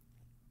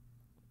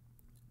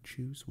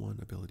 Choose one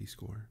ability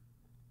score.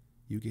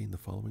 You gain the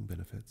following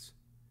benefits.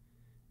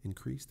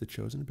 Increase the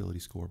chosen ability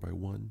score by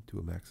 1 to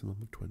a maximum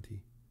of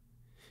 20.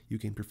 You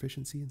gain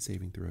proficiency in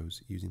saving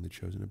throws using the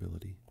chosen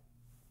ability.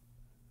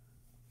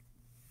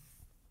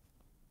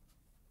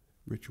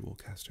 Ritual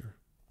Caster.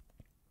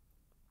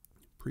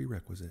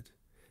 Prerequisite: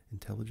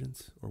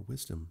 Intelligence or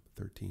Wisdom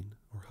 13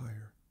 or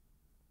higher.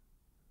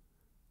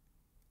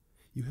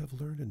 You have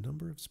learned a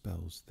number of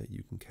spells that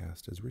you can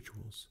cast as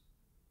rituals.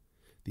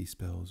 These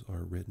spells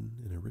are written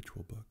in a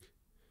ritual book,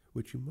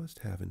 which you must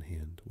have in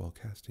hand while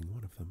casting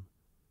one of them.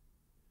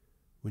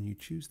 When you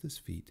choose this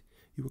feat,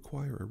 you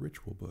acquire a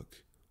ritual book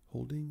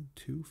holding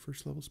 2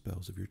 first-level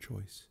spells of your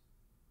choice.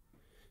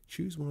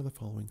 Choose one of the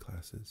following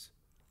classes: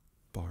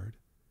 Bard,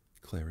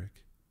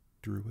 Cleric,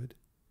 Druid,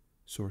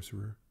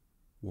 Sorcerer,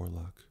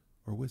 Warlock,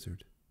 or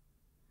Wizard.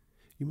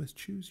 You must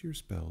choose your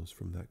spells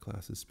from that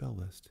class's spell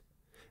list,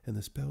 and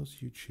the spells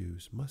you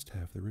choose must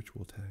have the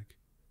ritual tag.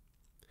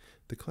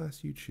 The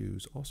class you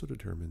choose also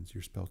determines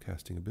your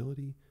spellcasting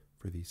ability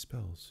for these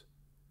spells.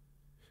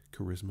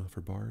 Charisma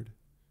for Bard,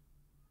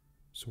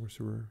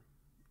 Sorcerer,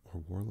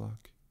 or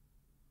Warlock,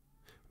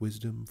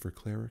 Wisdom for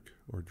Cleric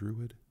or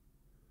Druid,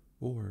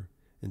 or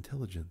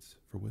Intelligence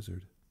for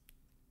Wizard.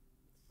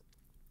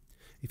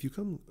 If you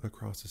come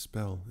across a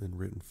spell in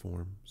written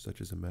form, such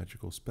as a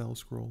magical spell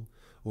scroll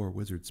or a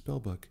wizard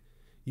spellbook,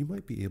 you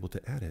might be able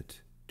to add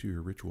it to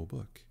your ritual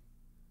book.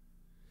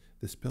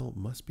 The spell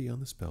must be on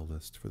the spell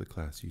list for the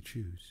class you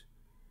choose.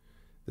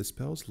 The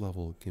spell's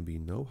level can be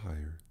no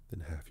higher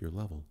than half your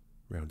level,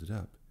 rounded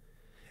up,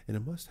 and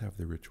it must have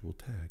the ritual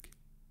tag.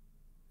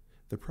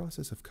 The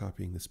process of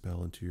copying the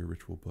spell into your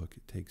ritual book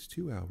takes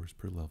 2 hours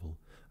per level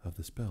of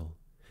the spell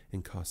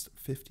and costs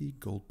 50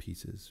 gold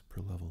pieces per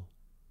level.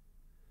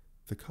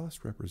 The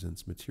cost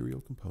represents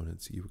material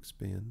components you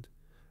expand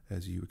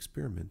as you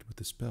experiment with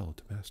the spell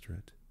to master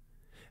it,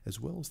 as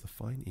well as the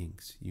fine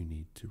inks you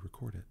need to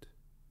record it.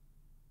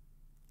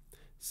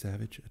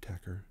 Savage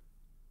Attacker.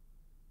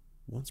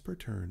 Once per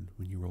turn,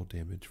 when you roll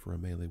damage for a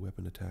melee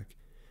weapon attack,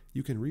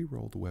 you can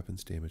re-roll the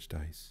weapon's damage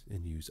dice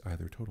and use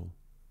either total.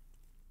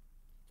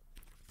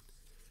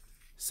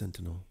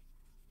 Sentinel.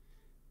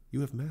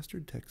 You have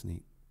mastered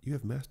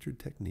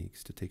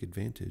techniques to take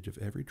advantage of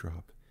every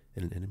drop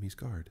in an enemy's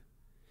guard,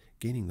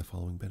 gaining the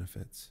following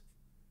benefits.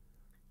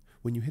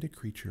 When you hit a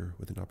creature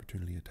with an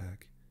opportunity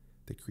attack,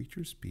 the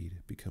creature's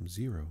speed becomes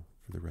 0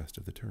 for the rest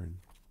of the turn.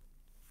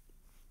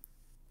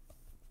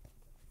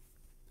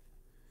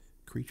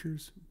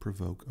 Creatures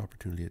provoke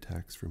opportunity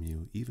attacks from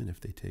you even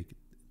if they take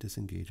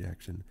disengage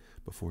action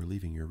before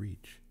leaving your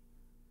reach.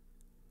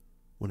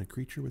 When a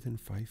creature within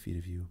 5 feet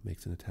of you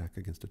makes an attack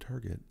against a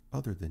target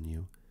other than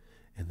you,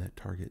 and that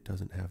target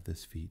doesn't have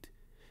this feat,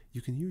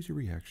 you can use your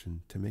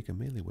reaction to make a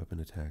melee weapon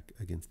attack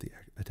against the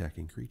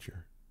attacking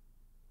creature.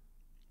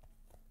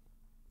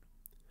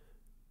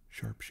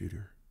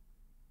 Sharpshooter.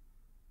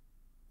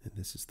 And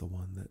this is the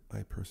one that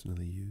I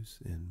personally use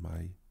in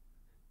my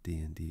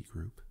D&D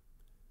group.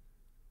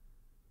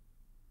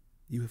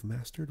 You have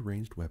mastered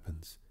ranged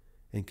weapons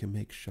and can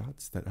make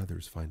shots that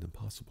others find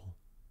impossible.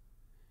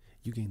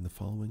 You gain the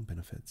following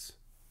benefits.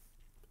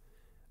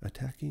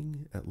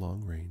 Attacking at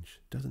long range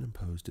doesn't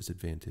impose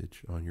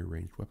disadvantage on your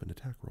ranged weapon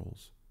attack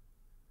rolls.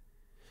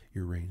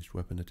 Your ranged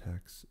weapon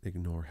attacks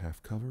ignore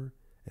half cover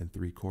and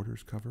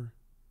 3/4 cover.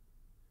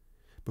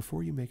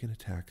 Before you make an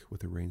attack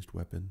with a ranged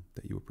weapon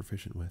that you are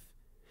proficient with,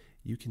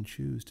 you can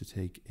choose to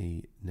take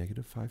a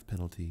 -5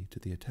 penalty to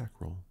the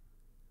attack roll.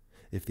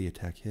 If the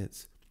attack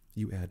hits,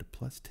 you add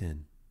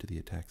 +10 to the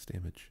attack's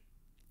damage.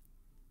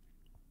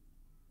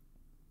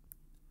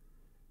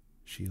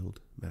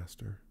 Shield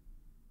Master.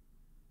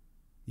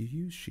 You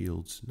use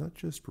shields not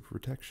just for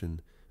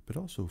protection, but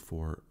also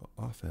for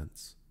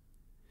offense.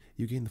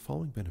 You gain the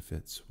following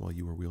benefits while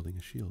you are wielding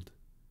a shield.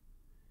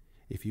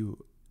 If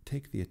you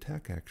take the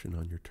attack action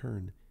on your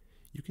turn,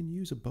 you can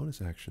use a bonus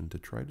action to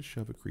try to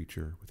shove a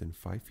creature within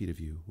 5 feet of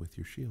you with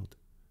your shield.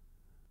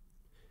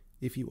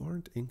 If you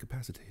aren't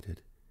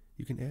incapacitated,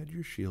 you can add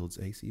your shield's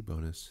AC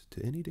bonus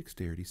to any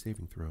dexterity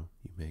saving throw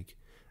you make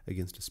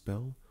against a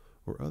spell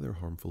or other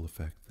harmful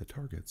effect that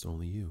targets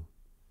only you.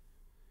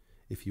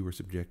 If you were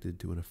subjected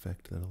to an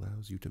effect that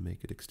allows you to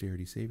make a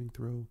dexterity saving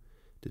throw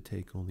to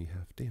take only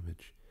half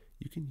damage,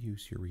 you can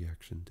use your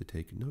reaction to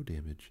take no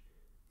damage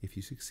if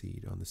you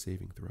succeed on the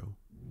saving throw,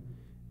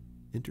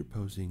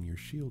 interposing your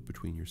shield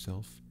between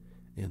yourself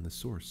and the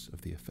source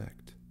of the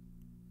effect.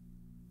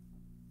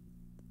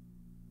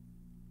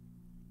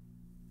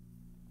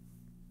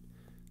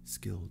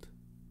 Skilled.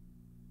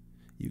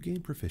 You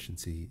gain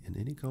proficiency in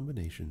any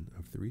combination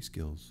of 3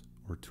 skills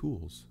or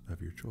tools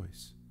of your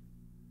choice.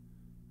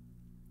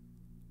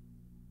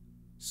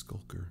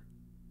 Skulker.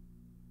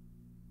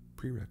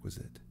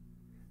 Prerequisite: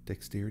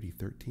 Dexterity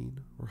 13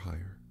 or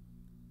higher.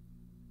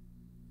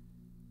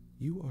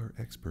 You are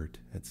expert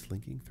at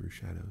slinking through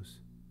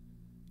shadows.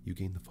 You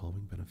gain the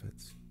following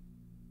benefits.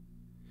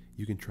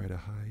 You can try to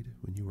hide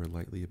when you are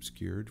lightly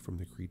obscured from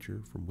the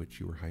creature from which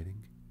you are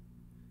hiding.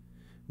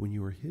 When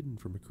you are hidden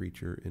from a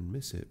creature and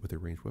miss it with a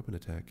ranged weapon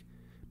attack,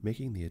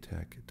 making the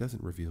attack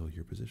doesn't reveal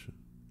your position.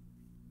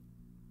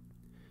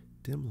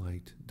 Dim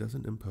light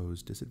doesn't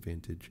impose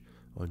disadvantage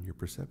on your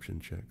perception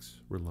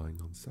checks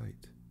relying on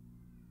sight.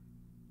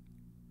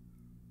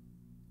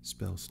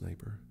 Spell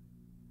Sniper.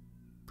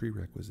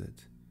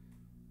 Prerequisite: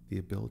 the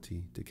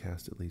ability to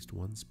cast at least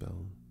one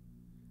spell.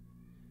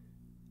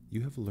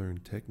 You have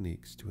learned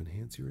techniques to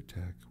enhance your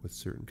attack with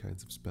certain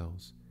kinds of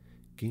spells,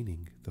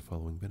 gaining the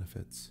following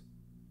benefits.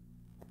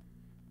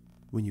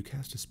 When you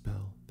cast a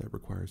spell that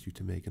requires you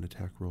to make an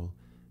attack roll,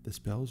 the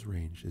spell's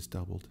range is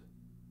doubled.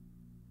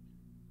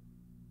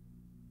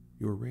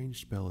 Your ranged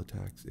spell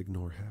attacks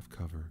ignore half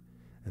cover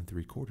and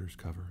 3/4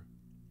 cover.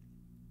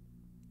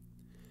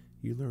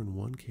 You learn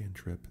one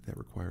cantrip that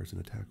requires an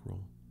attack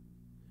roll.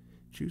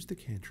 Choose the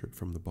cantrip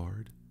from the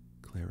Bard,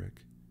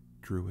 Cleric,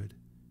 Druid,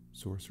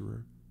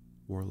 Sorcerer,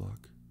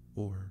 Warlock,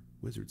 or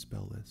Wizard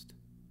spell list.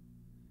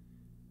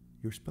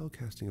 Your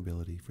spellcasting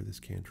ability for this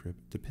cantrip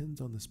depends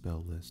on the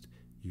spell list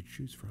you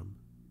choose from.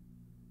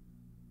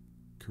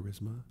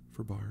 Charisma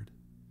for Bard,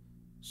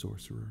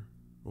 Sorcerer,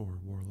 or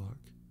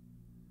Warlock.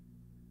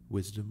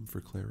 Wisdom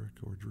for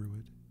Cleric or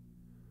Druid,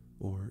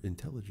 or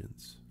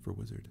Intelligence for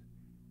Wizard.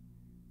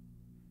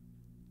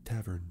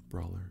 Tavern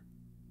Brawler.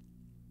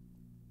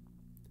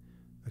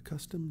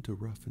 Accustomed to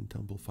rough and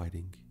tumble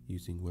fighting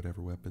using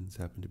whatever weapons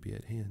happen to be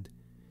at hand,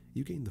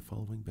 you gain the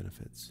following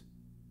benefits.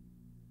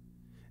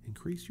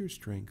 Increase your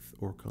strength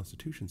or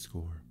constitution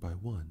score by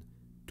 1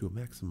 to a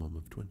maximum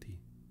of 20.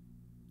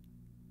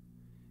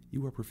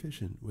 You are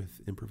proficient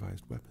with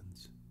improvised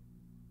weapons.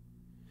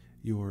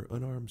 Your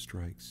unarmed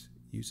strikes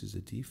uses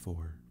a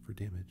d4 for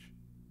damage.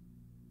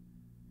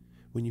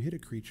 When you hit a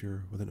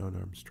creature with an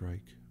unarmed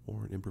strike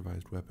or an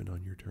improvised weapon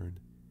on your turn,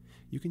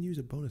 you can use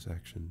a bonus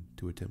action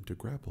to attempt to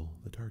grapple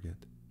the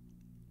target.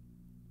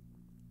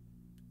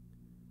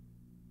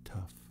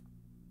 Tough.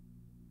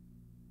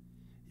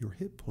 Your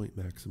hit point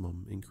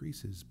maximum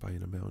increases by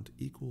an amount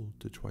equal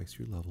to twice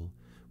your level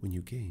when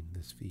you gain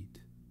this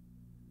feat.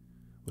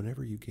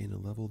 Whenever you gain a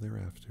level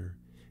thereafter,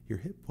 your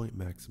hit point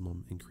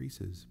maximum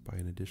increases by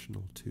an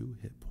additional 2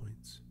 hit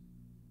points.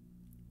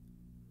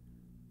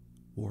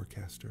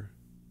 Warcaster.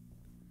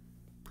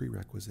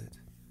 Prerequisite: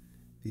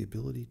 the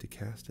ability to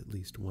cast at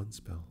least one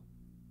spell.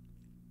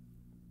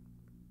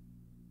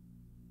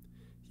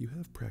 You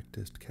have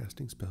practiced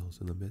casting spells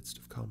in the midst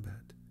of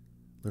combat,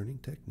 learning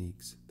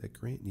techniques that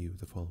grant you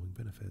the following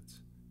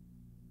benefits.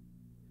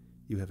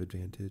 You have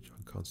advantage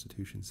on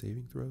Constitution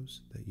saving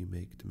throws that you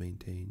make to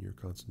maintain your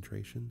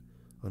concentration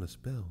on a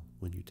spell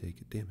when you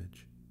take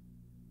damage.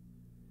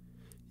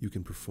 You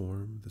can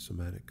perform the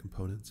somatic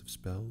components of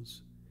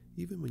spells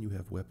even when you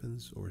have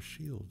weapons or a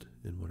shield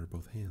in one or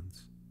both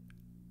hands.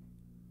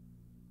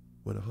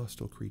 When a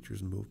hostile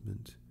creature's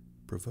movement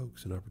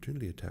provokes an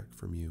opportunity attack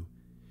from you,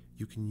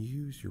 you can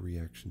use your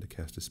reaction to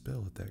cast a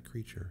spell at that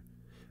creature,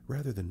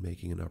 rather than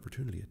making an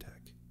opportunity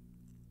attack.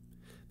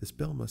 The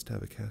spell must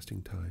have a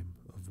casting time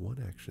of 1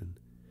 action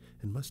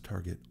and must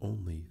target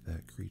only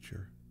that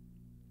creature.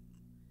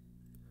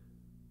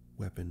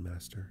 Weapon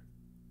Master.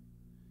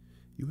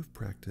 You have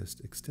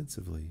practiced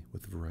extensively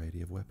with a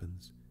variety of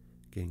weapons,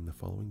 gaining the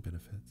following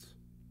benefits.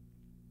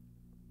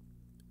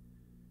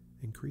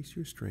 Increase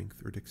your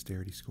strength or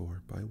dexterity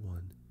score by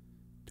 1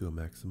 to a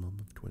maximum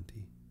of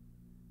 20.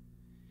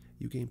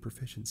 You gain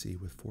proficiency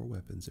with 4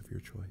 weapons of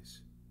your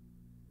choice.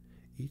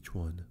 Each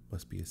one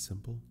must be a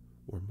simple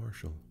or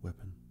martial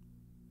weapon.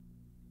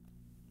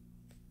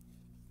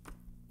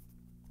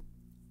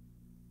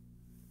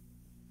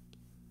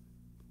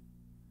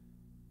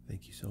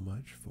 Thank you so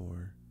much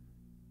for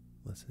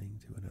listening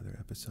to another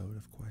episode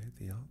of Quiet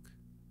the Elk.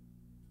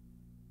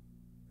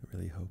 I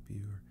really hope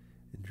you're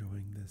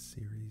enjoying this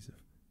series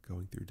of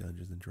going through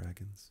Dungeons and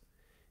Dragons.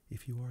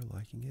 If you are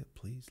liking it,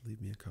 please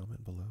leave me a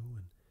comment below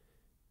and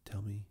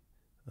tell me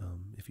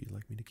if you'd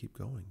like me to keep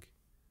going.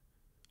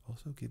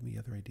 Also, give me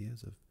other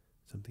ideas of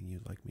something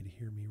you'd like me to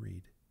hear me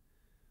read.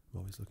 I'm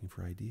always looking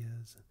for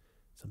ideas,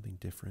 something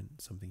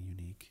different, something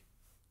unique.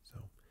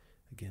 So,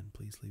 again,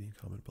 please leave me a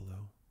comment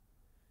below.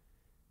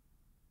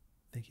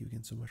 Thank you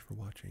again so much for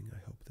watching.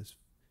 I hope this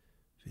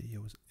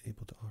video was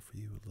able to offer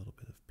you a little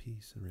bit of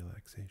peace and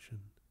relaxation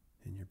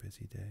in your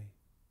busy day.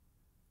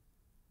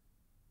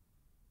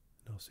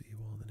 And I'll see you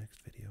all in the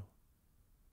next video.